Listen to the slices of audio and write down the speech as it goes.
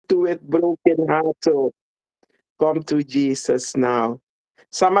to with broken heart. So come to Jesus now.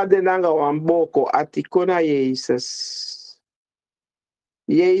 Sama denanga wamboko atikona Jesus.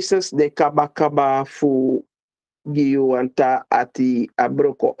 Jesus de kaba fu giyu anta ati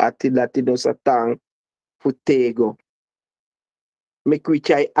abroko ati latino satang futego.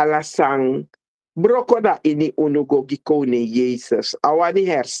 Mekwichai alasang broko da ini unugo gikone Jesus. Awani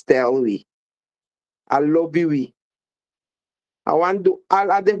herstel wi. Alobi wi. Awandu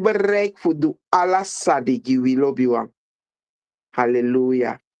ala de bereik fu du ala sadigi wi lobi wan.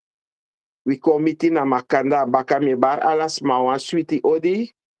 Hallelujah. We komiti na makanda baka me bar alas mawan switi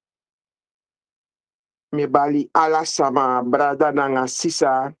odi. Me bali ala sama brada nanga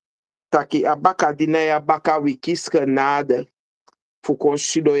sisa. Taki abaka dinaya baka wikiske nade. Fu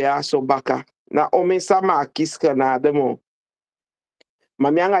consido ya so baka. Na ome sama kiske nade mo.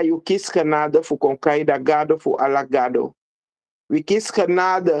 Mamianga yu kiske nade fu konkaida gado fu ala gado. Wikiske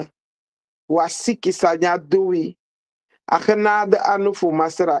nade wasiki sanya dui. Agenade anu fu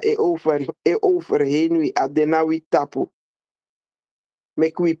masra e overheen wi adena wi tapu.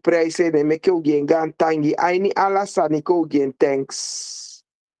 Mek wi prijzen en mek u gen gaan tangi. Aini ala sani ko gen thanks.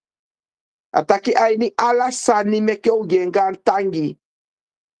 Ataki aini ala sani mek u gen gaan tangi.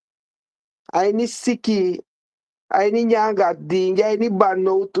 Aini siki. Aini nyanga dingi. Aini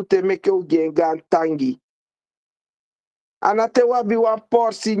bano tute mek u gen gaan tangi. Anate wabi wan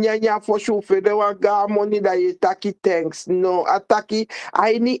porsi nyanya fo shufe de wan ga money da ye taki thanks. No, ataki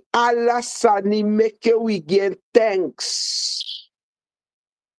aini ala sani mek u gen thanks.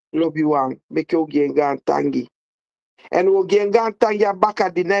 Lobi wan mek u gen gaan tangi. En we gengan tanya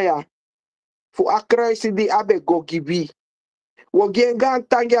baka dineya. Fu akruisi di abe gogibi. We gengan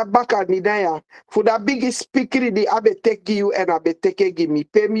tanya baka dineya. Fu da bigi speakeri di abe teki you en abe teke gimi.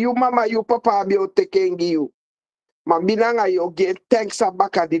 Pem you mama you papa abe o teke you. Ma binanga yo gen thanks a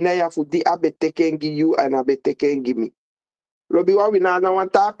baka dineya fu di abe teke you en abe teke gimi. Lobi wa winana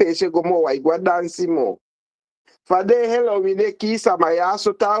wanta pese gomo wa igwa dansi mo. Fade hello wine kisa maya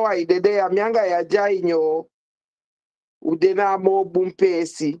sotawa idede ya mianga ya jai nyo. Udena mo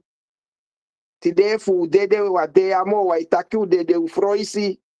bumpesi. Tide fu dede wa de amo wa itaki u dede u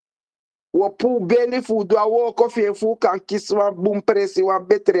froisi. Wa pu beli fu do awo kofi fu kan kiswa bum presi wa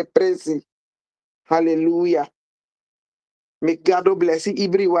betre presi. Hallelujah. May God bless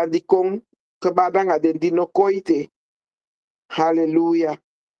everyone di kong kabadanga den dino koite. Hallelujah.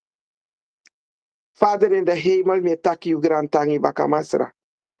 Father in the hemel, me taki you grantangi bakamasra.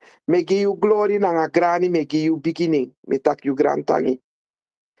 Me give you glory nanga grani, me give you beginning. Me taki you grantangi.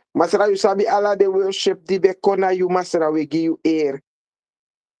 Masra you sabi ala de worship di bekona you masra we give you air.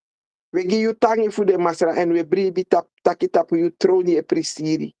 We give you thanks for the masra and we bring it up, take it up for you throne e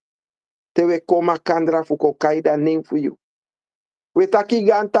prisiri. Te we koma kandra fu ko kaida name for you. We taki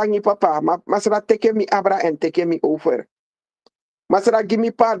gan tangi papa, masra take me abra and take me over. Masra give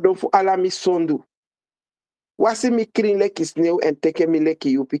me pardon for ala mi sondu. Wasi mi kring leki sneeuw and take me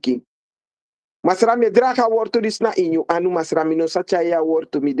leki you picking. Masra me draka wortu dis na inyu anu masra mi no sacha ya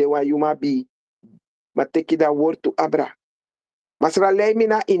wortu mi de wa you ma bi. Ma take that word to abra. Masra lei me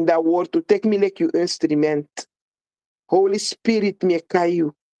na in that word to take me like you instrument. Holy Spirit me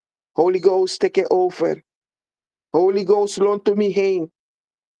kayu. Holy Ghost take it over. Holy Ghost loon to me heen.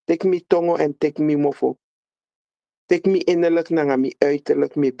 Take me tongo en take me mofo. Take me innerlijk nanga me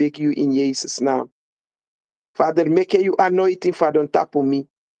uiterlijk. Me beg you in Jesus naam. Father, make you anointing Father on top of me.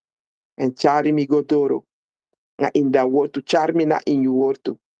 En chari mi godoro. Na in that word to char me na in you word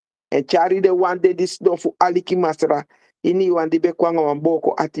to. En chari de one day this don fu aliki masra. Ini wan di be kwanga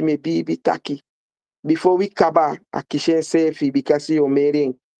wamboko ati me bibi taki. Before we kaba akishen sefi because you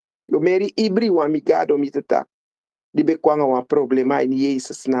marrying. You marry everyone mi gado mi tata. Di be kwanga wan problema in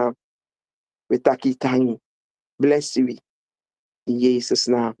Jesus naam. We taki tangi. Bless you in Jesus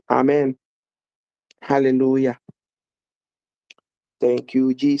naam. Amen. Hallelujah. Thank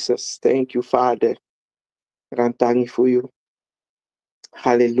you, Jesus. Thank you, Father. Rantangi for you.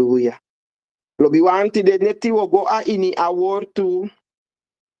 Hallelujah. Lobi wanti de neti wo go a ini award to.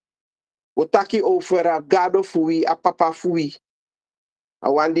 Wo taki over a gado fui, a papa fui. I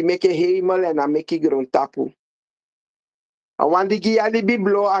want to make a hemel and I make it grown tapu. I want to give a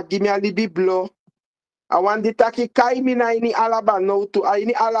biblo, I give me a biblo. I want to take kaimi na ini alaba no to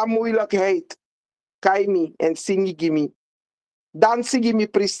ini ala moeilijkheid. Kaimi en singi gimme. Dansi gimme,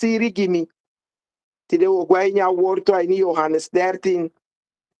 prestiri gimme. Tide wo gwainya woord to ini Johannes 13.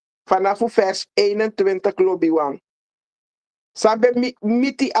 Vanaf vers 21 klobi wang. Sabe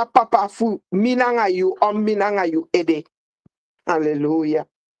miti a papa fu minanga you minanga you ede. Hallelujah.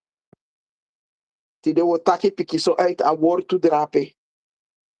 Tide wo taki piki so uit a woord to drape.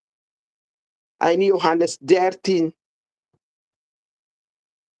 In Johannes 13,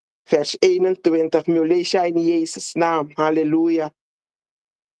 vers 21. Muleisha in Jezus' naam. Halleluja.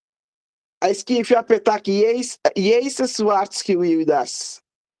 Hij schreef ja petak Jezus waarschuwt Judas.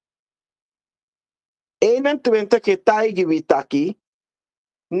 21 getuigen witaki.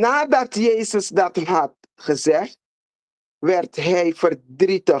 Nadat Jezus dat had gezegd, werd hij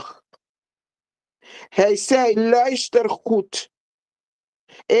verdrietig. Hij zei, luister goed.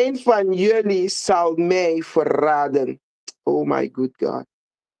 Een van jullie zal mij verraden. Oh my good God.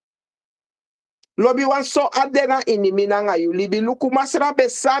 Lobi wan so adena ini minanga yu libi luku masra be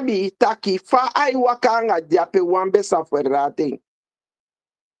sabi taki fa ai wakanga diape wan be sa verrating.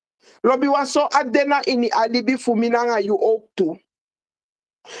 Lobi wan so adena ini alibi fu minanga yu ook tu.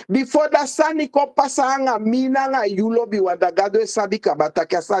 Before da sani ko pasanga minanga yu lobi wadagado e sabi kabata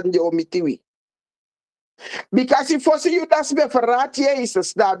kasanje omitiwi. Because if fosse you das be verrati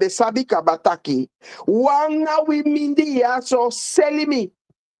Jesus da be sabi kabataki. Wanga wi mindi ya so selimi.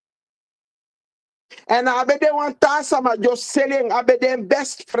 En abede wan tasa ma just selling abede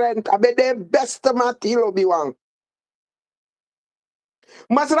best friend, abede best mati lobi wan.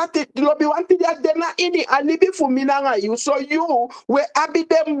 Masrati lobi wan ti dia dena ini alibi fu minanga you. So you we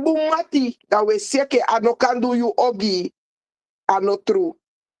abide mbumati da we seke anokandu you ogi ano true.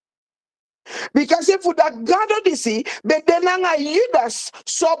 Because if that God disi be denanga Judas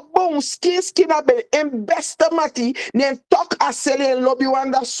so bon skina be investamati nen talk asele lobi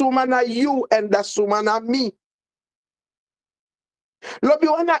wanda sumana you and the sumana me. Lobi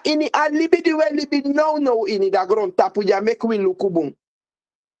wana ini alibi di we libi no ini da gron tapu ya make we lukubun.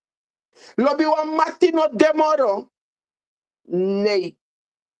 Lobi wan matino demoro. Nei.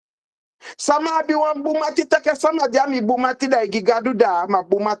 Sama bi wan bumati take sama diami bumati da gigadu da ma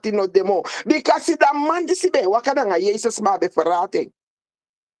bumati no demo. Because da man disi be wakada nga Jesus ma be ferrate.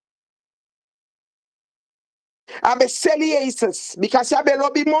 Abe seli Jesus because abe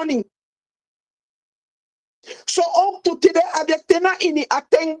lobby money. So ook to today adektena ini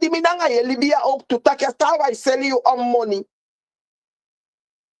ateng diminanga ye libya ook to take tawa I sell you on money.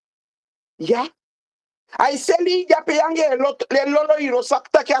 Yeah. I sell you jape yange le lolo you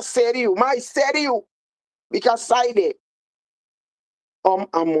sakta ke serious. Ma serious because side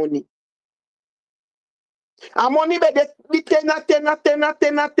a money. A money be de bitena tena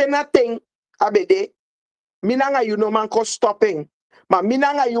ten abede. Minanga you no man ko stopping. Ma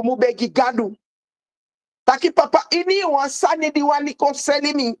minanga you mu begi gadu. Taki papa ini wan sani di wani ko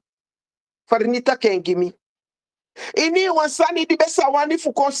seli mi. Farnita kengi mi. Ini wan sani di besa wani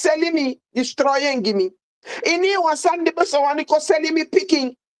fu ko seli mi. Destroying mi. Ini wan sani di besa wani ko seli mi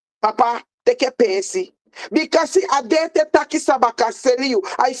picking. Papa teke pesi. Because adete taki sabaka seli you.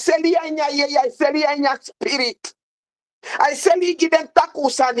 I seli anya ye, I seli anya spirit. I seli giden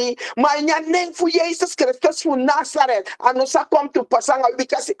takusani, ma nya name fu Jesus Christus fu Nazareth. Anosa come to pasanga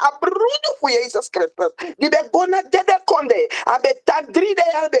because abrudu fu Jesus Christus. Di be gona dede konde, abe tadri de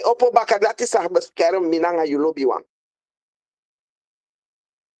albe opo bakadati sa beskerm minanga yulobi wan.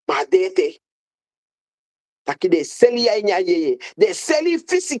 Ma dete. Taki de seli anya ye, de seli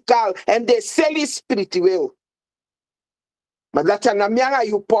physical and de seli spiritual. Ma dacha na mianga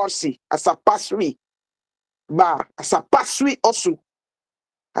yu porsi, asa paswi. Ba, asa paswi osu.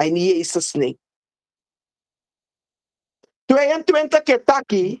 In Jesus' name. 22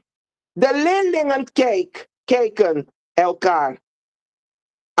 ketaki, de leerlingen keken elkaar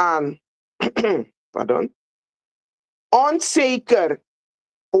aan. Pardon. Onzeker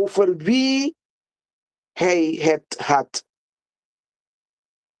over wie hij het had.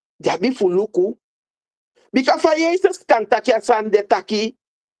 Jabi fuluku. Bika fa Jezus kan taki asan de taki.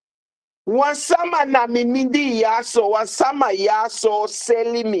 Wansama na mimindi yaso, wansama yaso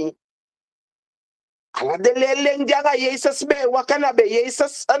selimi. Ala de leleng jaga Jezus be wakana be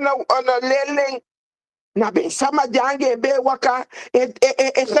Jezus ana leleng. Na be sama jange be waka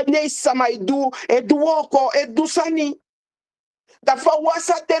e sama edu woko edu sani. Da fa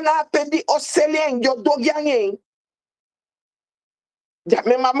wasa tena pendi oseleng yo dogyange. Ja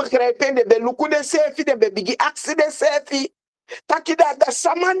me mama krepende be luku de sefi de be bigi accident sefi. Takida da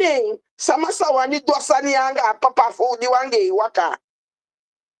samane sama sawani dosani anga papa fu di wange waka.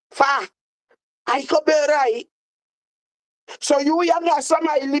 Fa ai ko be rai. So you yanga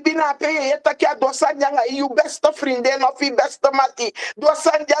sama ilibina pe yeta kia dosan yanga you best friend and of best mati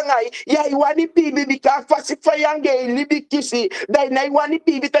dosan yanga ya iwani bibi bika fasifa yanga ilibi kisi dai na iwani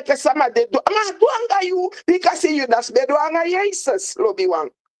bibi take sama de do ma do anga you because you das be do anga Jesus lobi wan.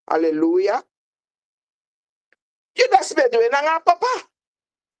 Hallelujah. You das be do nanga papa.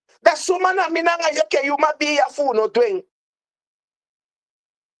 Da sumana minanga yoke you ma be ya fu no doing.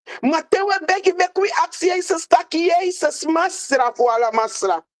 Matewe begi mekwi aksi Jezus taki Jezus masra voila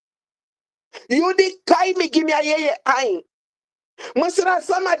masra. Yudi kai mi gimi ayeye ain. Masra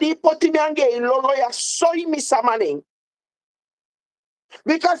sama di poti miange lolo ya soy mi samaning.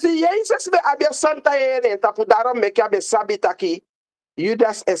 Because Jezus be abia santa yene tapu daram meki abe sabi taki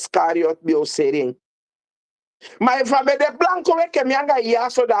Judas Iscariot bi o sering. Maar van de blanco weke mianga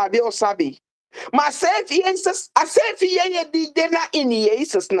yaso da abi o sabi. Maar sef Jezus, a sef je di dena in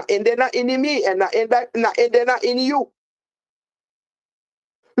Jezus na en dena in me en na dena in you.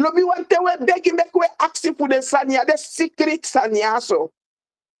 Lobi wante we begi mekwe aksi fu de sanya de secret sanyaso.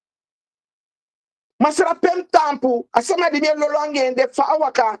 Masra pem tampu, asama di me lolonge en de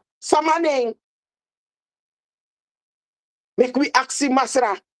fawaka samaneng. Mekwi aksi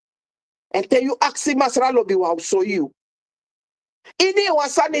masra. En te you aksi masra lobi wa so you. Ini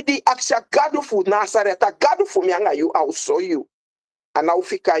wasani di aksha gadu fu nasareta gadu fu mianga you au so you.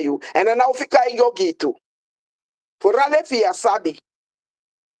 Anaufika you. En anaufika yogitu. Forale fi asabi.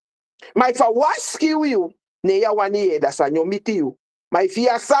 Maar if I wask you, ne ya wani da sanyo miti you. Maar if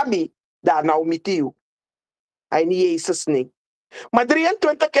ya sabi, da na umiti you. Ay ni Jezus ni. Maar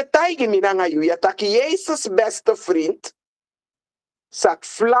 23 ketaigi minanga you. Ya taki Jezus beste vriend. Zat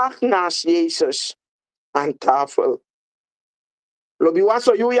vlag naast Jezus aan tafel. Lobi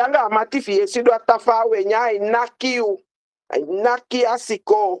waso you yanga amatifi yesido atafa wenya inaki you. Inaki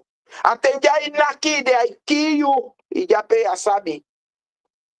asiko. Atenja inaki de aiki you. Ijape asabi.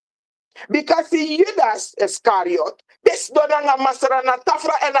 Because Judas Iscariot, bes donanga masra na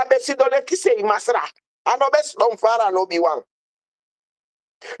tafra en abesi dole kisei masra. Ano bes don fara lobi wan.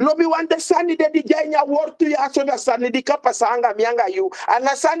 Lobi wan de sani de di janya wortu ya so da sani di kapasanga mianga you.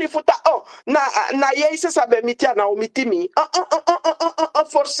 Ana sani futa na Jezus abe mitia na omitimi.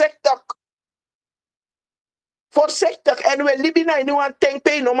 Voorzichtig. En we libina in een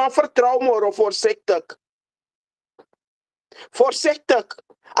tenkpeen om aan vertrouwen moro voorzichtig. Voorzichtig.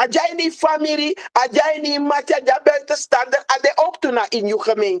 Ajay ni familie, ajay ni matja, ja buiten stander, ade ook tuna in uw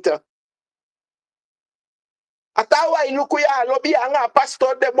gemeente. Atawa inukuya lobi anga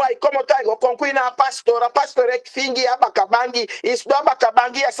pastor de boy komo taigo konkuina pastor, a pastor ek fingi abakabangi, is do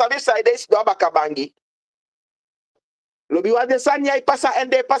abakabangi, a sabi side is do abakabangi. Lobi wa de sanya ipasa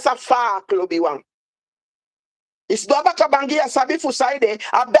ende pasa faak lobi wang. Is do abakabangi a sabi fusaide,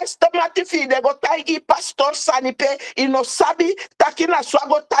 a beste matifi de go taigi pastor sanipe, ino sabi takina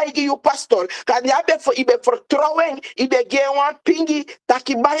swago taigi you pastor. Kan yabe for ibe vertrouwen, ibe gewan pingi,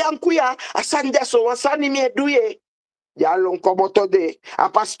 taki bayan kuya, asande so wasani me duye. Ya long komoto de, a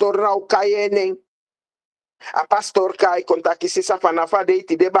pastor rau kayeneng. A pastor kai kontaki sisa fanafa de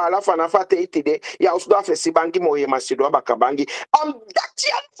iti de bala fanafa te iti de ya usdo afesi bangi moye masido abakabangi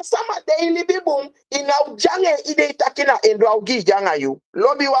datian sama de ilibi boom ina ujange ide itakina endo augi janga you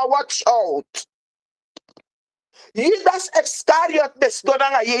lobi wa watch out. Judas Iscariot bes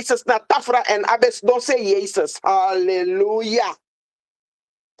donanga Jesus na tafra en abes don se Jesus. Hallelujah.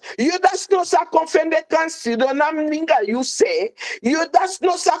 Judas no sa confende kan si do na minga you say. Judas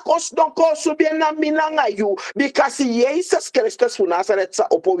no sa kos don ko subien na minanga you. Because Jesus Christus fu Nazareth sa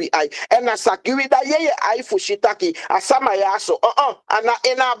opowi ay. En na sa kiwi da yeye ay fu shitaki. Asama ya so. Ana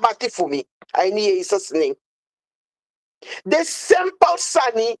ena bati fu mi. Ay ni Jesus ning. The simple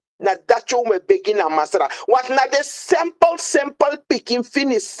sani na dacho me begin a masra. What na the simple picking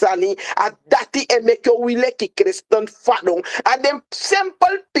finish sani a dati e make you wile ki Christian fadong. A dem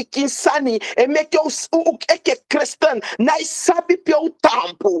simple picking sani e make you eke Christian na isabi pio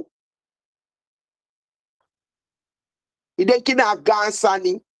tampo. Ide kina gan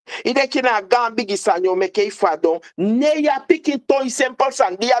sani. Ide kina gan bigi sanyo meke fadon. Ne ya picking toy simple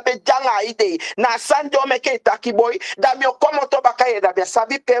san. Dia be janga ide. Na sanjo meke taki boy. Da mi okomo to bakaye da be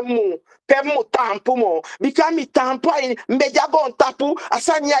sabi pemu tampu mo. Bika mi tampu ay mbejago on tapu.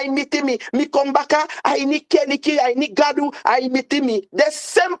 Asanya ay mitimi. Mi kombaka ay ni keniki ay ni gadu ay mitimi. The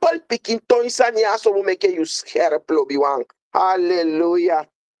simple picking toy san ya so meke you scare plobi wang. Hallelujah.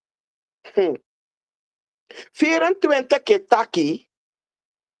 24 keer taki.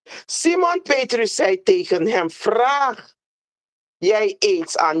 Simon Petrus zei tegen hem, vraag jij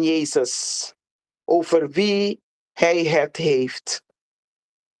eens aan Jezus over wie hij het heeft.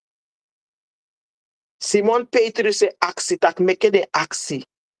 Simon Petrus zei actie, dat meke de actie.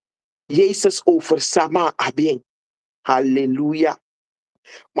 Jezus over sama abien. Halleluja.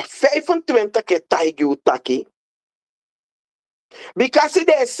 Maar 25 keer taigi utaki. Because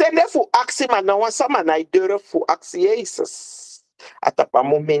de sende fu actie, maar nou was sama na durf fu actie Jezus. Atapa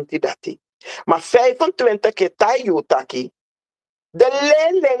momenti dati. Maar 25 keer taigi utaki. De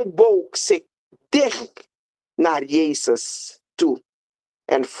leerling boog zich dicht naar Jezus toe.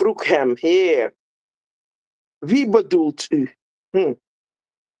 En vroeg hem, Heer, wie bedoelt u?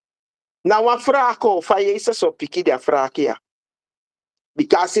 Nou, een vraag van Jezus op piki de vraag ja.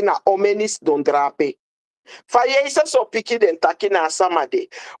 Because na omenis don drape. Van Jezus op piki den taki na samade.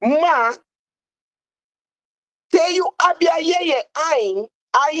 Maar, te you abia yeye ain,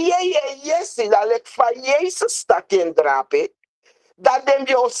 a yeye yesi da lek van Jezus taki drape. Dat dem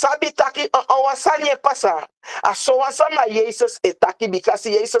yo sabi taki awasanye pasa. A so wasama Jezus etaki because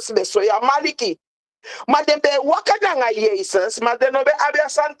Jezus be so ya maliki. Maar dem be waka na Jezus, maar dem no be abia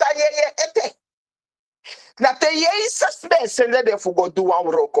santa yeye ete. Na te Jezus be sende de fugo duwa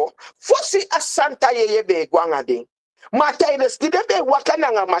roko. Fosi a santa yeye be gwanga ding. Maar tijdens die de be waka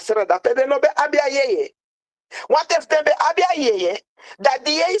na masera dat de no be abia yeye. Wat if de be abia yeye? Dat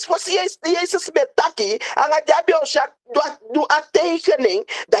die Jezus fosi Jezus be taki. Anga jabi o shak do a tekening.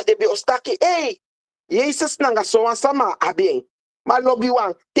 Dat de be o staki. Hey, Jezus nanga so sama abien. Maar lobi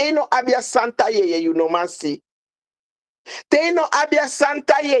wan. Teno abia santa yeye you no man see. Teno abia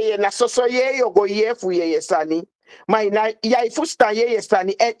santa yeye na soso yeye go yefu yeye sani. Ma ina ya ifusta yeye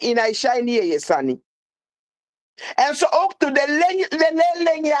sani en ina shine yeye sani. En zo ook to de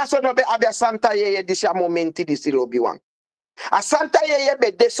lengi ya so no be abia santa yeye disha momenti disi lobi wan. A santa yeye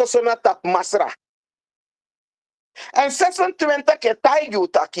be de soso na tap masra. En 26 ke taigu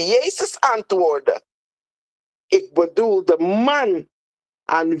taki Jezus antwoordde. Ik bedoel de man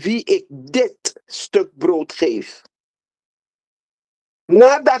aan wie ik dit stuk brood geef.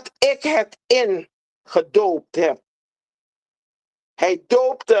 Nadat ik het in gedoopt heb. Hij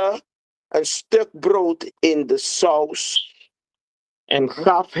doopte een stuk brood in de saus en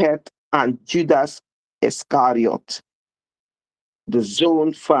gaf het aan Judas Iscariot, de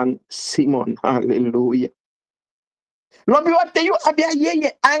zoon van Simon. Halleluja. Lobi wat you abia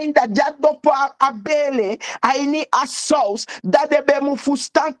yeye ainda jadopa abele aini a saus dat de be mu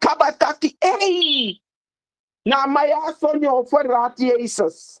fustan kabataki. Hey! Na maya sonyo verraad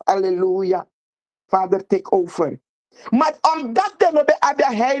Jezus. Halleluja. Vader, take over. Maar omdat de nobe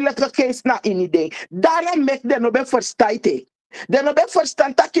abia heilige geest na in idee. Daarom met de nobe verstaite. De nobe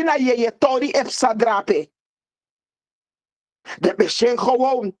verstaan taki na je tori epsa drape. De besjen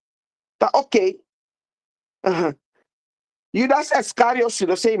gewoon. Oké. Judas Iscariot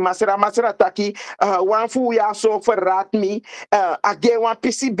zullen zeggen, masera taki, wan fu ya so verraad mi, again wan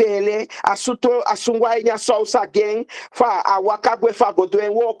pisi bele, asuto asungwa inya sauce again, fa awakagwe fa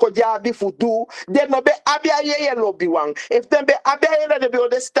godwen woko jabi fudu, de no be abia yeye lobi wan. If them be abia yeye de be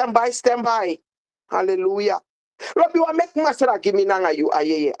ode stand by. Hallelujah. Lobi wan make masera giminanga you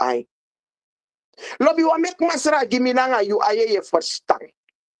ayeye ay. Lobi wan make masera giminanga you ayeye verstaan.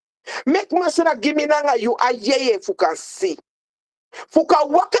 Make masera giminanga you ayeye fukansi. Fuka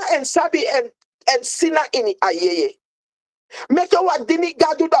waka en sabi en sina ini ayeye. Make wa dini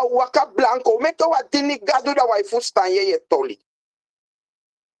gadu da waka blanco. Make wa dini gadu da waifu stan yeye toli.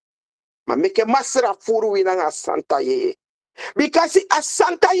 Ma make masera furu winanga santa yeye. Because a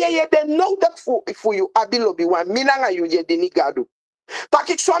santa yeye they know that for you abilobi wan minanga you ye dini gadu.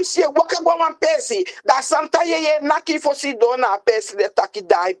 Taki swam siye waka gwa wan pesi. Da santa yeye naki fosi dona pesi de taki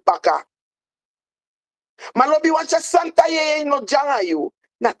dai baka. Malobi wacha santa yeye no janga you.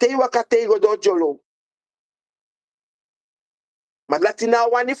 Na te waka te go do jolo. Malatina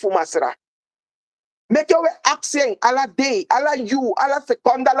wani fumasra. Make your action ala day, ala you, ala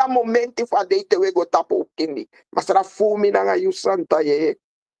seconda la momenti fa day te we go tapo kindi. Masra fumi nanga you santa yeye.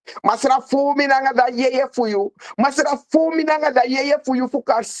 Masra fumi nanga da yeye for you. Masra fumi nanga da yeye for you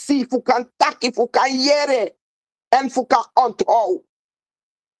fuka si, fuka taki, fuka yere. En fuka onthou.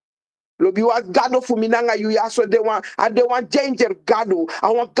 Lobi wa gado fu minanga yu yaso de wan danger gado.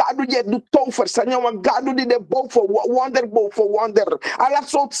 I want gado je do tofer. Sanya wan gado di de bow for wonder. Ala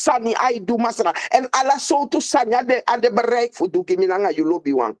so sani I do masra. En ala so to sanya de bereik fu do minanga yu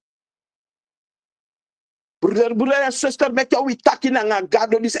lobi wan. Broeder en sister, make jou taki nanga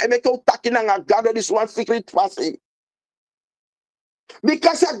gado dis en make jou taki nanga gado dis one secret fasi.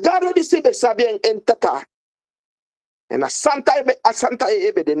 Because a gado dis be sabi en tata. En a santa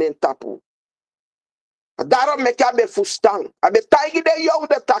ebe de nen tapu. Daarom me abe fustan. Abe taigi de jou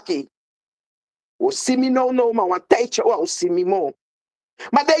de taki. O simi no ma wan tijdje o simi mo.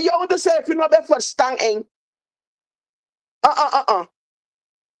 Maar de jou de se fi no be verstaan en.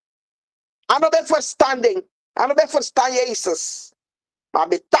 Ano be verstanding. Ano be verstaan Jezus. Maar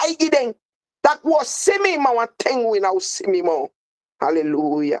abe taigi den. Dat was simi ma wan tengu na o simi mo.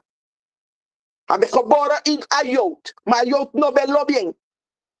 Halleluja. Abe geboren in Ayot. Maar Ayot no be lobbying.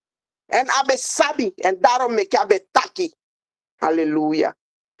 En abe sabi. En daarom me abe taki. Halleluja.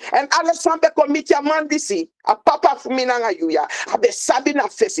 En alles van be komitja man disi. A papa fuminanga yuya. Abe sabi na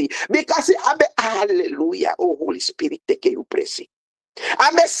fesi. Because abe hallelujah. Oh Holy Spirit, take you presi.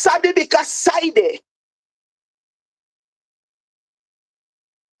 Abe sabi because side.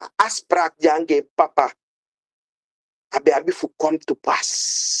 Asprak jange papa. Abe abi fu come to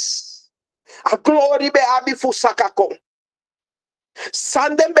pass. A glory be abi fu sakako.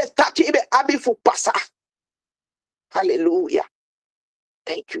 Sande be taki be abi fu pasa. Hallelujah.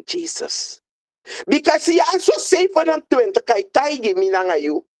 Thank you, Jesus. Because he also say for them 20 kai taigi minanga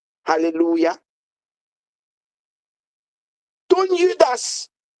you. Hallelujah. Toen Judas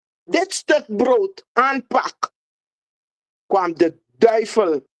dit stuk brood aanpak, kwam de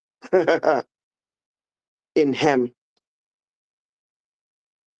duivel in hem.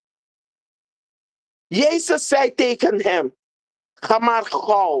 Jezus zei tegen hem, ga maar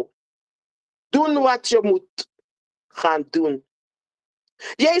gauw, doen wat je moet gaan doen.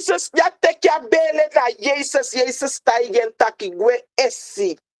 Jezus, ja tekja bele na Jezus taigen taki gwe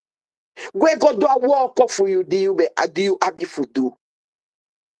esi. Gwe go do a walk for you di you abi fudu.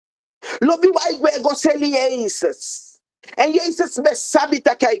 Lobi wa gwe go seli Jezus. En Jezus be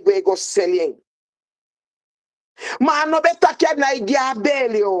sabita kai gwe go seli. Ma no beta kia na igia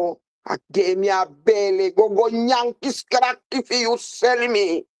bele o. Agemi a bele go nyanki skraki fi you sell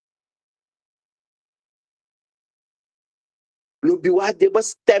me. Lobi wa de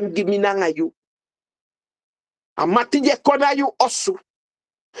bas tem gimina nga you. Amati je kona you osu.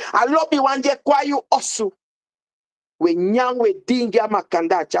 A lobi wan je kwa you osu. We nyang we dinga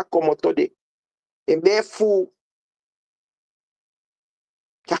makanda cha komotode. Embe fu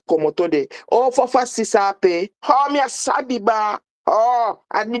cha komotode. Oh fofa sisape. Oh mi asabiba. Oh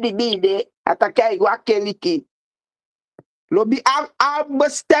adidi bide. Ataka igwa keliki. Lobby, I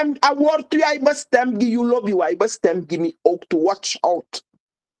must stem, I want to, I must stem, give you lobby, I must stem, give me out to watch out.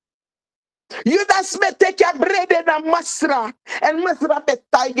 You that's me take your bread and a masra, and masra be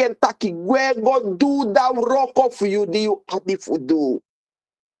tiger taki, where go do that rock off you, do you happy for do?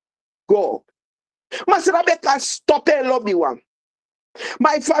 Go. Masra be can stop a lobby one.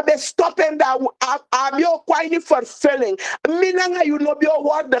 My father stopping that I'm your quite for failing. Minanga you lobby your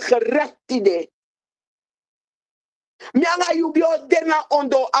word the correct today. Mianga you be dena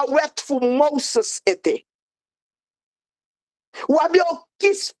ondo a wet for Moses ete. Wabio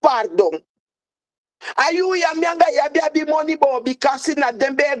kiss pardon. Ayu ya mianga ya bi money bo because na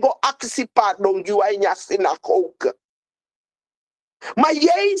dembe go aksi pardon you anya sina koke. Ma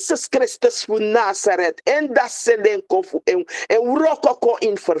Jesus Christus van Nazareth en dat selen kofu en rokoko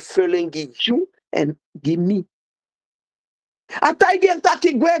in vervulling you and give me. Ataigen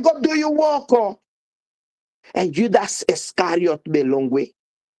taki gwego do you walk on? And Judas Iscariot belongwe.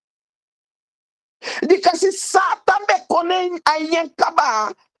 Because Satan be konen ayen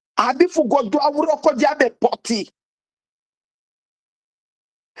kaba abi fu go do awroko diabe poti.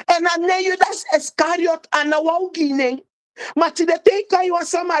 And ane Judas Iscariot anawugine. Mati de teka you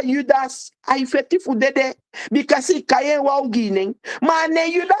sama Judas ai feti fu dede because he kayen wugine. Ma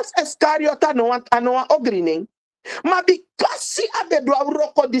ane Judas Iscariot anoa ogrining. Ma because he abe do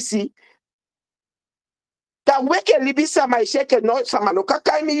awroko disi. That weke libisa my shake no samanoka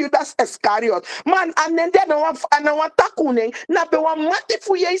kaimi Judas Iscariot. Man, and then no one takuning, na be one mati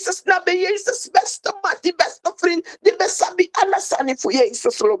for Jesus, na be Jesus best mati best friend, the best sabi alasani for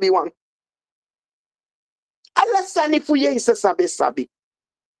Jesus lobby one. Alasani for Jesus sabi.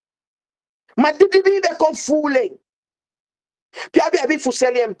 Ma didi be confooling. Piabi abi for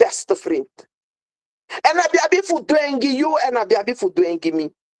selling best friend. And I be for doing you and I be for doing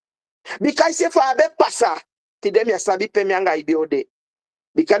me. Because if I be passa. Tidem ya sabi pe mianga ibiode.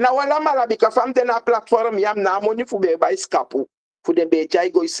 Bika na wala mala bika famte na platform yam na money fu be by skapu. Fu den be jai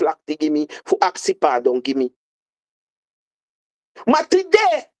go islak ti gimi. Fu aksi pardon gimi. Ma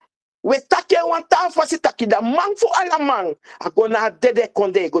tide, we take one time for si takida man fu alamang. A go na dede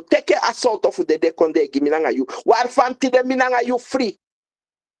konde. Go take assault of dede konde gimi nanga you. War fam tide minanga you free.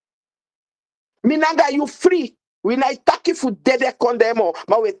 Minanga you free. We na itaki fu dede konde mo.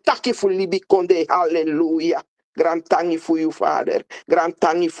 Ma we taki fu libi konde. Hallelujah. Grand tangi for you, Father. Grand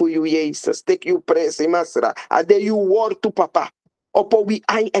tangi for you, Jesus. Take you praise, Masra. Ade you word to Papa. Oppo we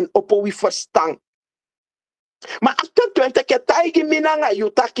ai en oppo we verstaan. Maar achter 20 keer taigi minanga you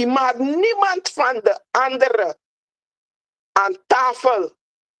taki maar niemand van de anderen aan tafel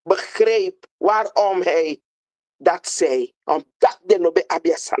begreep waarom hij dat zei. Omdat de nobe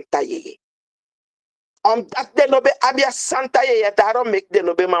abia santa ye. Omdat de nobe abia santa ye. Daarom make de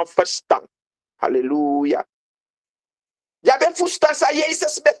nobe man verstaan. Halleluja. Jabe fusta sa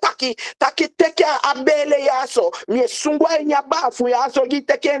Jesus betaki taki teke abele yaso mi sungwa nya bafu yaso gi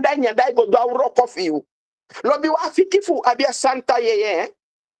teke nda nya dai go do roko fiu lobi wa fitifu abia santa yeye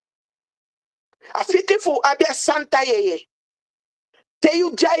afitifu abia santa yeye te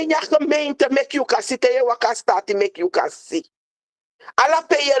you jai nya gemeente make you kan site ye waka start make you kan see ala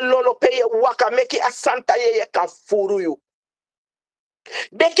peye lolo peye waka make a santa yeye kan furu you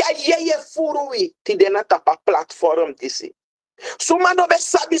deke yeye furu wi ti dena tapa platform disi Suma no be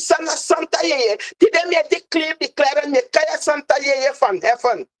sabi sana santa yeye. Tide me declare me kaya santa yeye van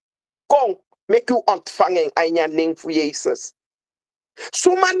heaven. Kom, make you ontvangen aan je naam voor Jezus.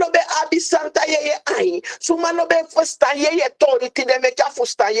 Suma no be abi santa yeye ai. Suma no be verstaan yeye tori. Tide me ka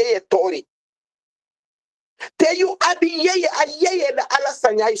verstaan yeye tori. Te you abi yeye a yeye da ala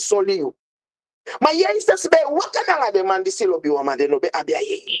sanya isoli you. Maar Jezus be wakana la de man disi lobi wama de no be abi a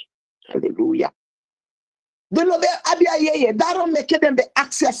yeye. Hallelujah. De no be abi a yeye. Daarom make them be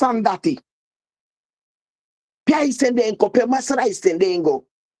access aan dati. Pia isende enko, pe masra isende engo.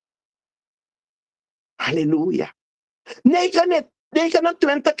 Halleluja.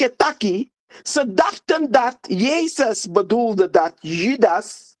 29 ketaki, ze dachten dat Jezus bedoelde dat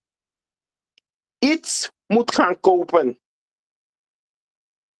Judas iets moet gaan kopen.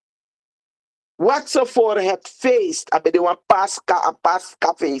 Wat ze voor het feest, een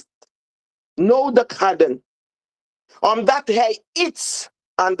Paschafeest, nodig hadden. Omdat hij iets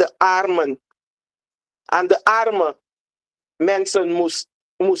aan de arme mensen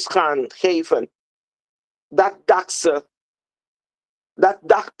moest gaan geven. Dat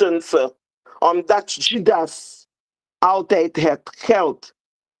dachten ze, omdat Judas altijd het geld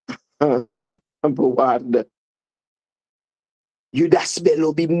bewaarde. Judas be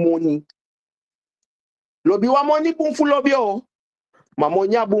lobby money. Lobby wa money bunfu lobby o. Ma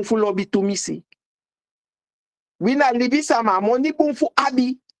money bunfu lobby to misi. Wina libisa ma money bunfu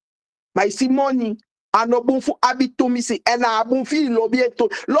abi. Ma isi money. Ano bunfu abi to misi. Ena bunfi lobby to.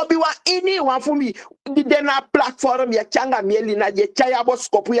 Lobby wa ini wan fu mi. Di dena platform ya changa mieli na je chaya bo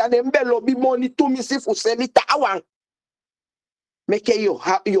skopu ya nembe lobby money to misi fu selita awan. Meke yo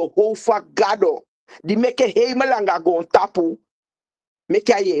hofa gado. Di meke heimelanga gon tapu.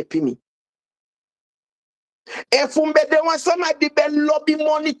 Meke aye epimi. E fumbe de wan sama di be lobby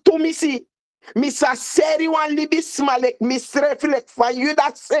money to misi. Misa seri wan libi smalek misreflek fa you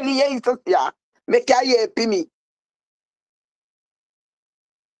that seli Jesus ya. Meke aye epimi.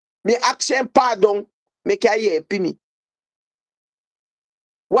 Mi action pardon. Meke aye epimi.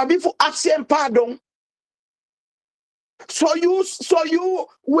 Wabifu action pardon. So you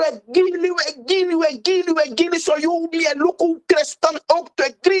we gili so you me look Christian ook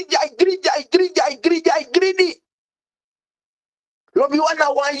te greedy. Lobi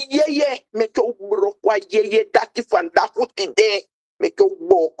wana wan yeye make you brok wa yeye dati van dat goed idee make you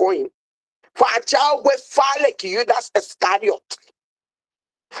bokoin. Fa chao we fale ki you das Iscariot.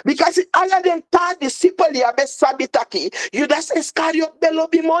 Because alla den ta disciple ya be sabitaki you das Iscariot be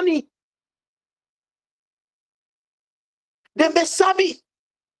lobi money. Den be sabi.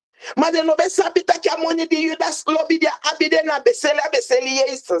 Maar de no be sabi taki a money di you das lobby dia abide na beseli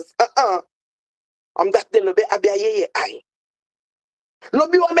Jesus. Omdat de no be abia yeye ai.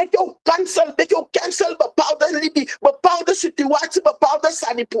 Lobby wa make you cancel bepaalde situatie, bepaalde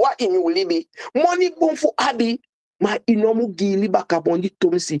sanipua in you libi. Money boom for abi. Maar inomu gili bakabondi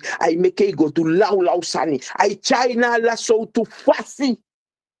tomsi. I make you go to lau sani. I China la so to fasi.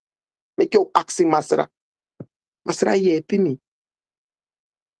 Make you aksi masra. Masra ye pimi.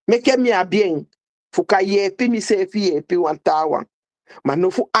 Make me a bien. Fuka ye pimi se fi ye pi wantawan. Maar no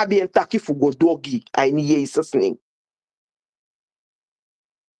fu abien taki fu go dogi. I ni Jesus name.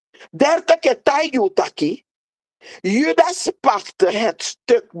 30 keer taigu taki. Judas pakte het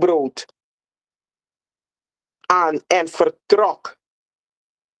stuk brood aan en vertrok.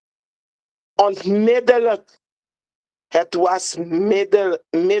 Onmiddellijk. Het was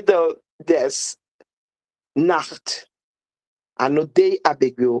middel des nacht. Anode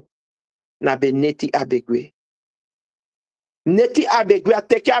abegwe. Na beneti abegwe. Neti abegwe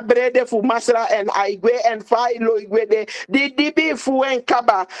ateke abrede fu masra en aigwe en failo igwe de di dibi fu en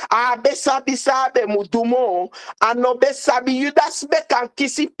kaba abe sabi mudumo anobe sabi Judas be kan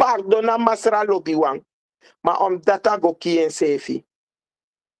kisi pardona masra lobiwan ma data go kien sefi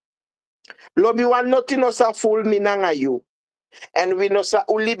lobiwan noti no sa full minanga you and we no sa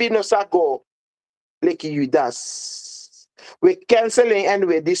ulibi no sa go like Judas we canceling and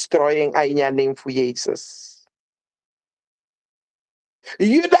we destroying anya name for Jesus.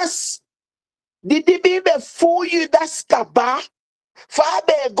 Judas, did the Bible fool Judas kaba?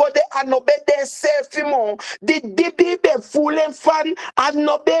 Father, go de anobe de sefimo. Di dibi be fulen fan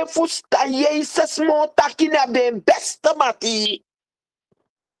anobe fusta Jezus mo takina be beste mati.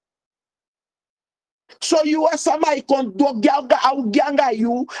 So you are somebody kon do gyanga au gyanga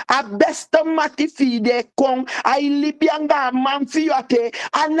you a beste mati fide kon ai libyanga man fiyate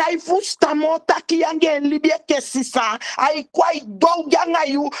anai fusta mo taki yange libye kesisa ai kwai do gyanga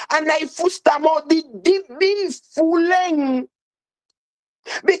you anai fusta mo di dibi fulen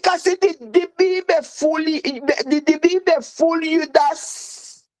because it did dibi be fully the dibi be full you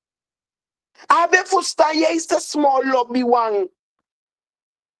das ave fusta yes a small lobby one.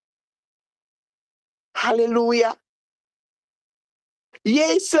 Hallelujah.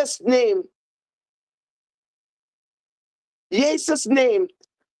 Jesus name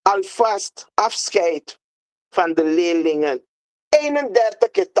alvast afscheid van de leerlingen. 31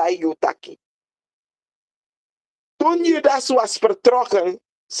 keer Jutaki. Toen Judas was vertrokken,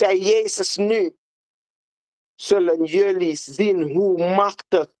 zei Jezus nu, zullen jullie zien hoe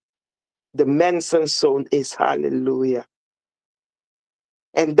machtig de mensenzoon is. Halleluja.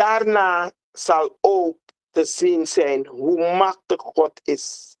 En daarna zal ook te zien zijn hoe machtig God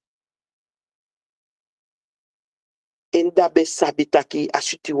is. En daarbij sabitaki a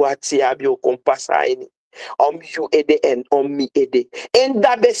situatie abio kompasa ini. Om you ede en om mi ede. En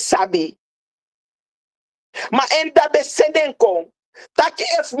daarbij sabi. Maar en daarbij sedenko. Taki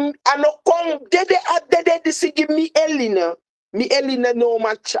if anokom dede a dede disigi mi eline. Mi eline no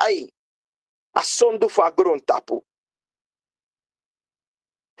man chai. A sondu fa grondtapu.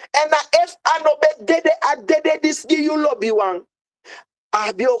 En na if anobe dede a dede disigi you lobby wan.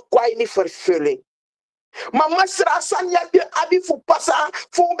 Abio kwai ni vervulling. Mama Srasan ya bi abi fu pasa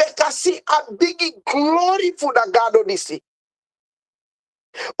fu be kasi a big glory for the God of this.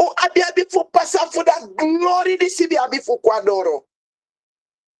 O abi fu pasa for the glory this bi abi fu kwadoro.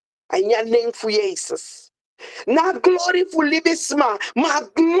 Anya name fu Jesus. Na glory fu libisma, ma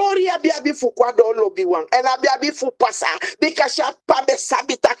glory abi fu kwadoro bi wan. And abi fu pasa because ya pa be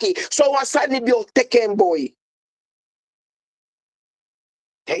sabitaki. So wasani bi o teken boy.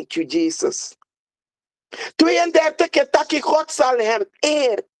 Thank you Jesus. 32 keer taki God zal hem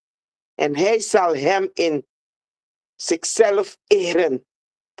eer. En hij zal hem in zichzelf eren.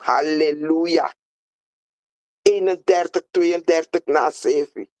 Halleluja. 31, 32 na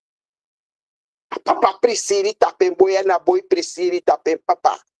 7. Papa prisiri tapen boya na boy prisiri tapen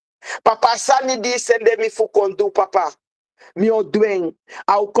papa. Papa sani di sende mi fukondu papa. Mi odweng.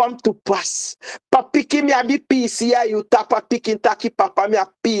 I'll come to pass. Papiki mi abi pisi ya yu tapa pikin taki papa mi a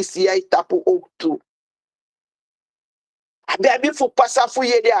pisi ya itapu oktu. Abi fu pasa fu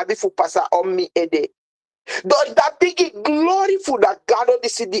yede abi fu pasa om mi ede. Does that big glory for that God of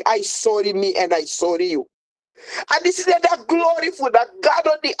this city? I sorry me and I sorry you. And this is that glory for that God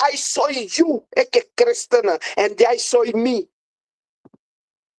of the I saw you, eke Christian, and I saw me.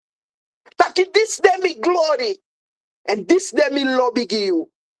 That this demi glory, and this demi lobby you.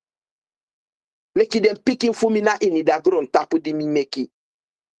 Like them picking for me na in that ground tapu di mi meki.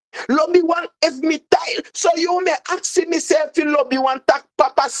 Lobby one if me tile, so you may ask me self in lobby one tak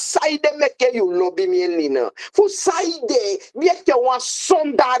papa side make you lobby me lina. For side make you one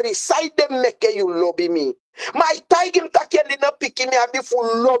sondari side make you lobby me. My time take lina picking me abi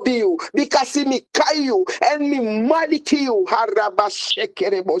for lobby you because me kai you and me maliki you haraba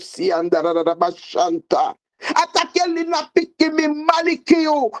shekere bosi andaraba shanta. Atakeli na piki mi maliki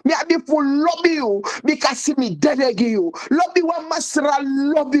you, mi abi fu lobby you, because mi dedegi you. Lobby wa masra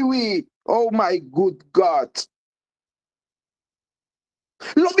lobby we. Oh my good God.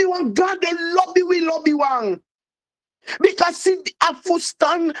 Lobby one God, they lobby we lobby one. Because see,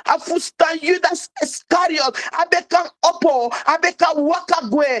 afustan Judas Iscariot, abeka opo, abeka waka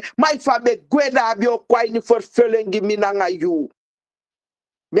gwe, my fabe gwe na abi okwa ini for filling me nanga you.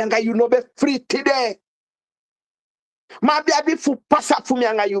 Mianga you no be free today. Ma abi fu pasa fu mi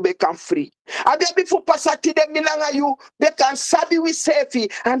anga you be can free. Abi fu pasa tide mi anga you be can sabi we safe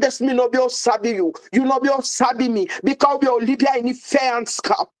and this me no be o sabi you. You no be o sabi me because we o Libya in fair and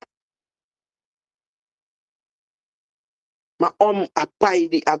scap. Ma apai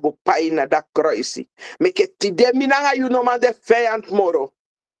di ago pai na da croisi. Make tide mi anga you no man de fair and moro.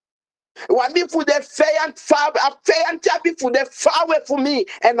 Wabi fu de fair and far a fair and tabi fu de far away for me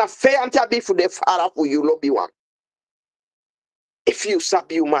and a fair and tabi fu de far for you lobby one. If you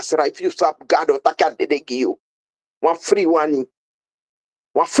sub you must right, if you sub God or taka de you. One free one.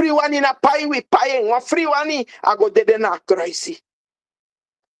 One free one in a pie we pie, one free one I go de na crazy.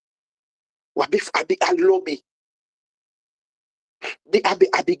 What if I be a lobby? The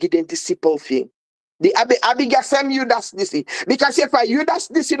abi giden disciple thing. Die abigasem Judas disi. Because if I Judas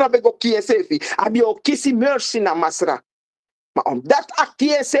disi no be go kiesefi, abi o kisi mercy na masra. Maar omdat ik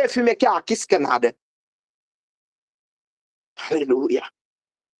kiesefi me ka kiskenade. Halleluja.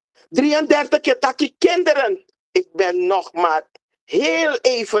 33 keer takkie kinderen. Ik ben nog maar heel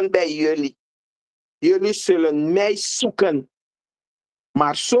even bij jullie. Jullie zullen mij zoeken.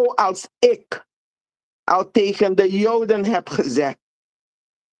 Maar zoals ik al tegen de Joden heb gezegd.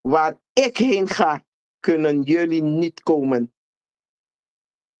 Waar ik heen ga, kunnen jullie niet komen.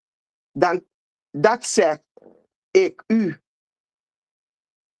 Dan, dat zeg ik u.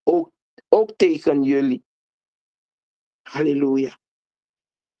 Ook tegen jullie. Halleluja.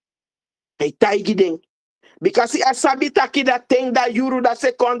 Hey, taigi ding. Because I sabi taki dat thing dat yuru da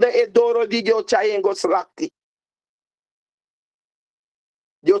seconde e doro di dio chayengo slakti.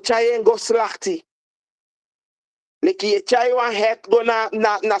 Dio chayengo slakti. Leki je chay wan het go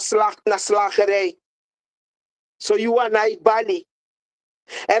na slagerij. So you want na bali.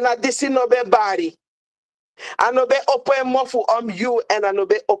 En na disi no be bari. En no be open mofu om you en no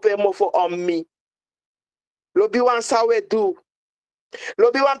be open mofu om me. Lobi wan sawe do.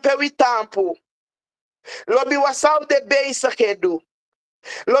 Lobi wan pewi tampu. Lobi wan saw de bezig do.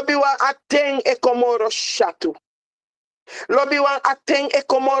 Lobi wan ateng e komoro shatu. Lobi wan ateng e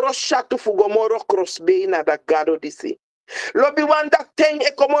komoro shatu fugomoro crossbay na da gado disi. Lobi wan da teng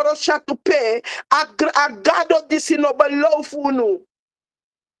e komoro shatu pe a gado disi no below funu.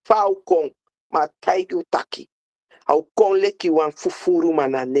 Falcon ma taigu taki. Au kon leki wan fufuru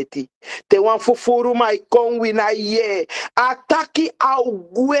mananeti. Te wan fufuru ma ikon wina ye. Ataki au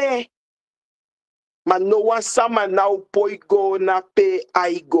gwe. Maar no one sama now poi go na pe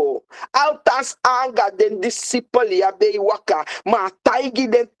aigo. Altas anga den disciple ya be waka. Ma taigi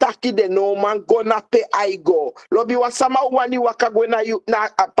den taki den no man go na pe aigo. Lobi wa sama wani waka go na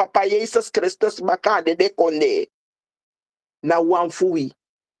papa Jesus Christus baka de konde. Na wan fui.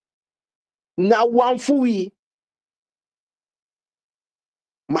 Na wan fui.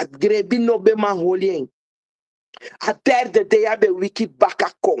 Mat grebi no be man holien. A derde de ya be wiki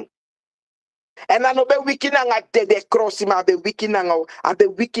baka kom. En dan be wiki na nga de crossi, maar be wiki na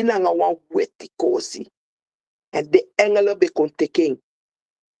nga wan weti kosi. En de engelen be kon teken.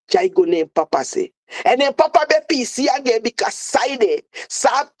 Chai go ne papa se. En en papa be pisi age bi kasaide.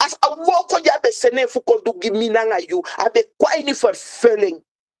 Sa as a woko ja be sene fuko du gimina nga you. Abe kwai ni vervulling.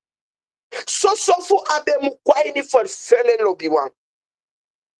 So fu abe mu kwai ni vervulling lobi wan.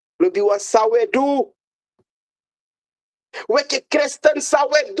 Lobi wan sawe do. Weke Christen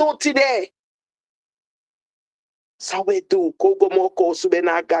sawe do today. Sawe do kogo moko sube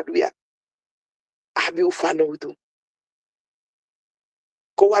na gadwia. Abi ufano do.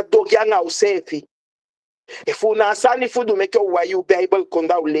 Ko wa dogya nga usefi. Ifu na sani fudu meke wa you Bible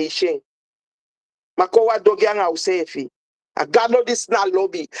konda ulation. Ma ko wa dogya nga usefi. Agado this na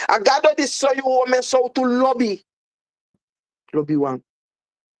lobby. Agado this so you women so to lobby. Lobby one.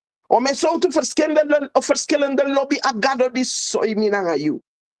 Omen so to verschillende lobby. Agado this so you mean nga you.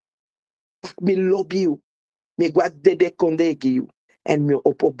 Me lobby you. Me gwa dede kondegi you. En me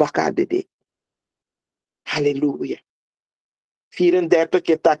opo baka dede. Halleluja. 34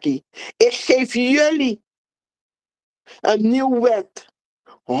 keer taki. Ik geef jullie een nieuw wet.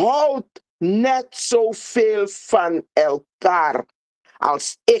 Houd net zoveel van elkaar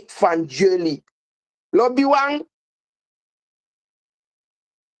als ik van jullie. Lobiwang.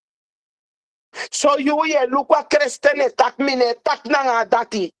 So je lukwa Christene tak mine tak nanga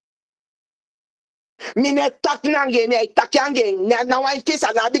dati. Mine tak nange ne tak yange na wan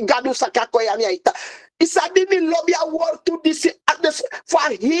kisa na di gadu sakako ya mi ita. Isabi mi lobby a word to this for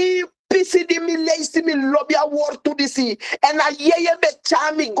he pisi di mi lazy mi lobby a word to this and a yeye be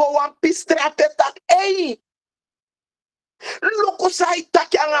chami go one pistra petak hey loko sai tak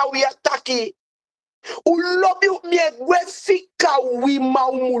yanga wi ataki u lobby mi egwe fika wi ma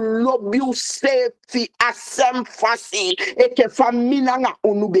u lobby u sefi asem fasi eke famina nga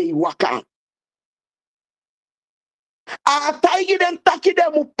unube waka a taigi den taki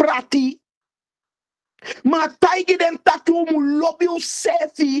dem u prati. Ma taigi den taki mu lobby u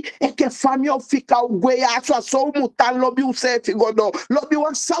sefi e ke famio fika ugwe ya so mu tan lobby u sefi godo lobby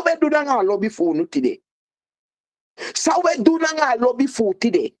wan sawe du nga lobby fu nu tide sawe du nga lobby fu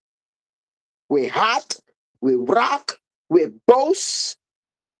tide we hot we rock we boast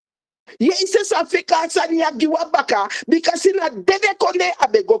Jesus Afrika sani agiwa baka because ina dede konde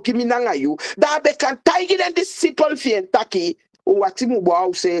abego kimina nga you da be kan taigi den disciple fi taki wati mu bo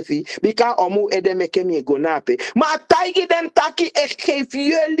au sefi bika omu edemeke mi gonape ma taigi den taki ik geef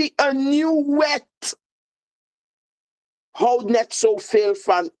jullie een nieuw wet houd net zoveel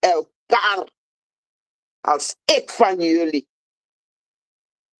van elkaar als ik van jullie.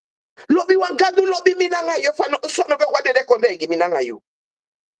 Lobby wan gadu lobby minanga yo van sono be wade de kondegi minanga yo.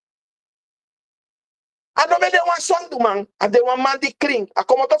 Ano be de wan sondu man, ade wan man di kring, a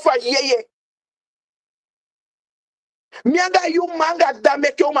komoto fa yeye. Mianga yu manga da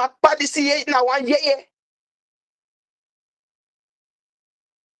meke o ma padisi ye na wan yeye.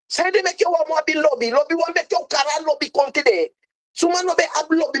 Sende meke o mo bi lobby wan meke o kara lobby konti de. Suma no be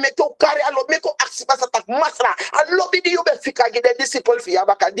ab lobby meke o kara lobby meke o aksipasa tak masra. A lobby di yo be fika gide disciple fi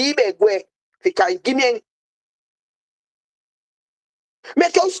abaka di be gwe. Fika gimi.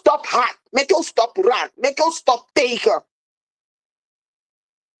 Make you stop hard. Make you stop run. Make you stop take.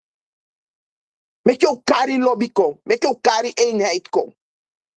 Make you carry lobby kom. Make you carry eenheid kom.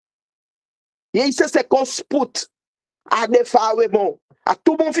 Jezus se kon spoed. A de fawe bon. A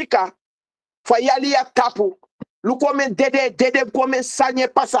tubon fika. Fa yali ya tapu. Luko men dede komen sanye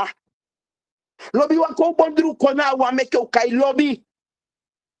pasa. Lobby wan kon bondru kona wan make you kai lobby.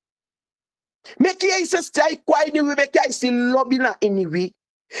 Make Jezus try kwai ni we make you still lobby na iniwi.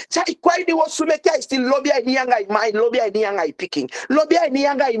 Chai kwai ni wasu make you still lobby ni yanga I mai lobby ni yanga I picking. Lobby ni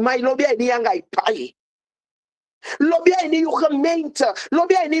yanga I mai lobby ni yanga I pai. Lobby in uw gemeente.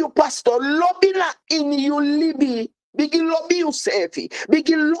 Lobby in uw pastor. Lobby na in uw libi. Begin lobby yourself.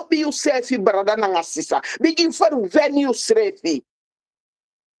 Begin lobby yourself, brother na sisa. Begin verwen yourself.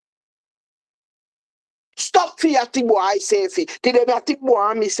 Stop fi atibo ai selfie. Tide me atibo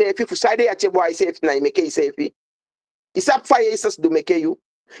ami selfie. Fusade atibo ai selfie na imeke selfie. Isap fa Jesus do meke you.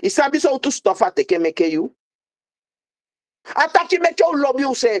 Isap iso tu stuff ateke meke you. Ataki meke o lobby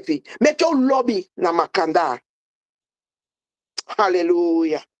yourself. Meke o lobby na makanda.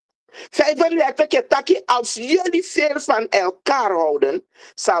 Halleluja. 35 takkie, als jullie veel van elkaar houden,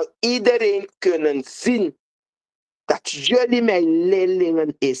 zal iedereen kunnen zien dat jullie mijn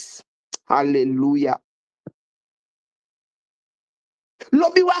leerlingen is. Halleluja.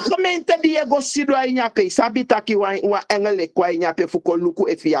 Lobby wa gemeente die je go sido a inyape, sabi taki wa engele kwa inyape fuko luku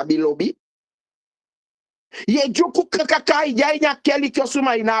efi abi lobby. Ye juku kakakai ya inyakeli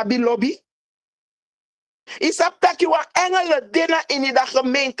kyosuma inabi lobby. Isap taki wa engele dena ini da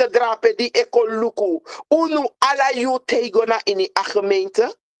gemeente drape di eko luku. Unu ala yu tegona ini a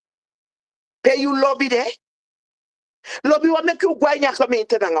gemeente. Pe yu lobby de. Lobby wa meku gwanya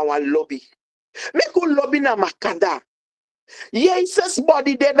gemeente na nga wan lobby. Meku lobby na makanda. Jezus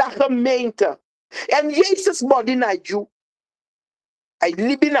body de da gemeente. En Jezus body na you. Hij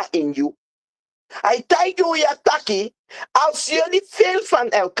libi na in you. Hij tijd you ya taki. Als jullie veel van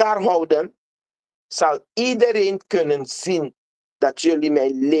elkaar houden, zal iedereen kunnen zien dat jullie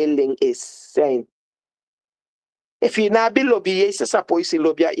mijn leerling zijn. If je na bi lobby, Jezus apoi si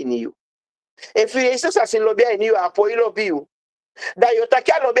lobby in you. If Jezus as in lobby in you, apoi lobby you. Dat je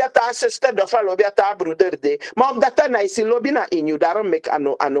takia lobby ta sister, dat van lobby ta broeder de. Maar omdat dat na is lobby na in you, daarom make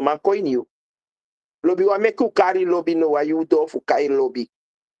ano manko in you. Lobby wa make u carry lobby no wa you do fu kai lobby.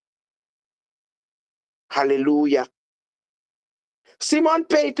 Halleluja. Simon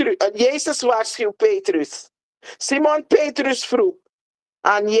Petrus, Jezus waarschuwt Petrus. Simon Petrus vroeg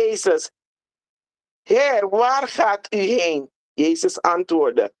aan Jezus: Heer, waar gaat u heen? Jezus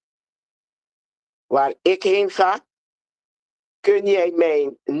antwoordde: Waar ik heen ga, kun jij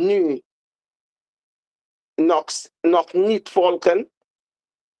mij nu nog niet volgen.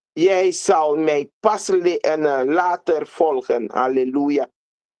 Jij zal mij pas later volgen. Halleluja.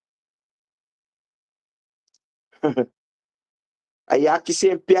 Ayaki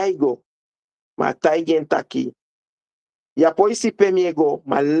sem piaigo, maar taigen taki. Ja poi si pemiego,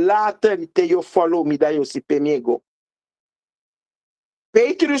 maar later te yo follow me dat yo si pemiego.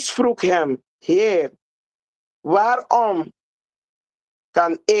 Petrus vroeg hem: Heer, waarom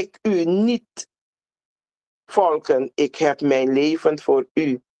kan ik u niet volgen? Ik heb mijn leven voor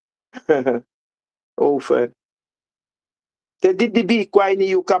u over. Te didibi kwai ni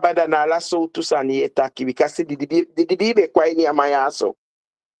yu kabada na la so tusani etaki because didibi be kwai ni amayaso.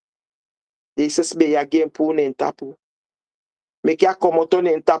 Jesus be ya game pu ne tapu. Me kia komoto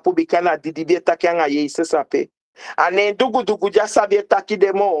ne tapu bikana didibi etaki anga Jesus ape. Ane dugu jasa be etaki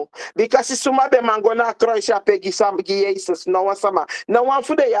demo. Because suma be mangona kroisha pe gisamgi Jesus no wasama. No one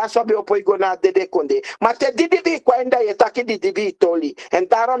fude ya so be opo igona dede konde. Mate didibi kwai nda etaki didibi toli. En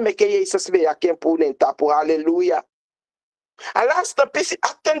daarom me ke Jesus be ya game pu ne tapu. Hallelujah. En laatste pissie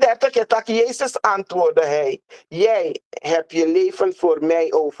 38 keer dat Jezus antwoordde hij: Jij hebt je leven voor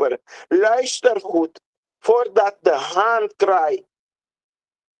mij over. Luister goed, voordat de haan kraait,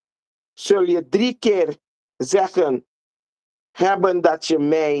 zul je 3 keer zeggen hebben dat je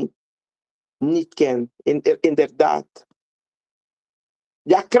mij niet kent. Inderdaad.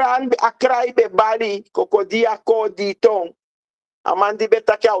 Ya kran be akrai be bali koko dia ko di tong. Amandi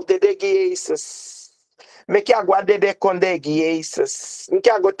betaki au dede Jesus. Meki agwa dede konde Jesus. Meki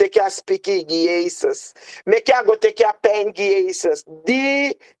ago teki a speaki Jesus. Meki ago teki a pen Jesus.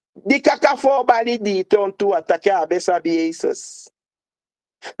 Di kakafo bali di ton tu atake abesa Jesus.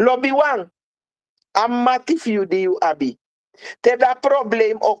 Lobby one. Amati fiu di you abi. Te da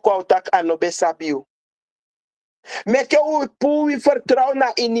probleem ook outak anobe sabiu. Meke u pui vertrouw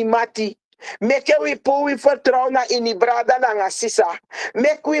na inimati. Meke we pui vertrouw na ini brada na ngasisa.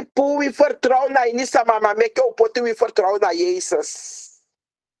 Meke we pui vertrouw na ini mama. Meke u poti we vertrouw na Jesus.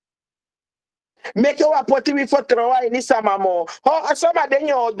 Meke u poti we vertrouw na ini samamo. Ho asama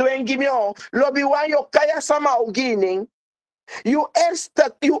denyo doengi mio. Lobi wan yo kaya sama ugining. You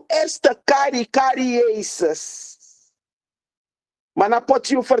eerste kari Jesus. Mana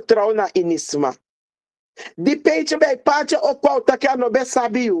poti u vertrouw na inisma. Die page bij paatje opbouwt dat je nog best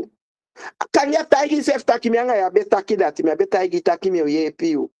sabiu. Kan je taigi zef taki mi anga ya betaki dat mi betaki taki mi ye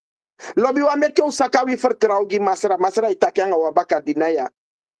piu. Lobi wa meke usaka wi vertrouw gi masra itaki anga wa baka dinaya.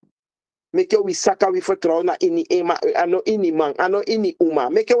 Meke wi saka wi vertrouw na ini ema ano ini man ano ini uma.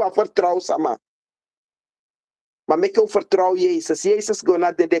 Meke wa vertrouw sama. Maar meke u vertrouw Jezus. Jezus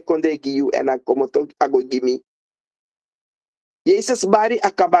gona de konde gi you en akomoto ago gimi. Jezus bari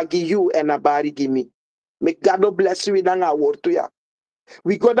akaba gi you en abari gimi. May God bless you in our word to ya.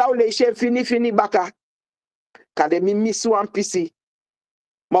 We go down leisure fini baka. Kade mi miss one pisi.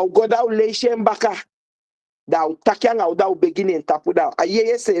 Ma go down leisure baka. Dau takyanga u dau beginning tapu dau.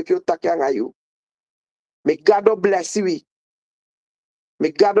 Ayeye se if you takyanga you. May God bless you.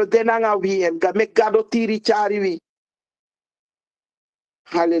 May God denanga we and may God tiri chari we.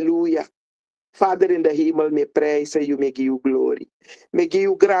 Hallelujah. Father in the himmel, may praise you, may give you glory. May give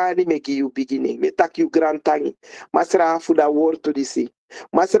you granny, may give you beginning. May tak you grand tangi. Masra fu da word to the sea.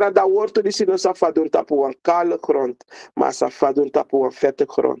 Masra da word to the sea no sa fadun tapu wan kale grond. Masa fadun tapu wan vette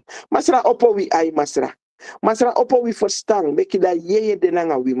grond. Masra oppo wi ai masra. Masra oppo wi verstaan. Meki da yeye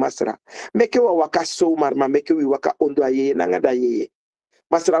denanga wi masra. Meki wa waka somar, ma meki wi waka ondo yeye nanga da yeye.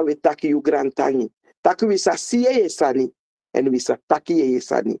 Masra we tak you grand tangi. Tak wi sa siye sani. En we sa taki ye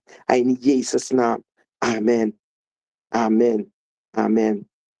sani. In Jesus' name. Amen. Amen. Amen.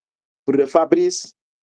 Broeder Fabrice,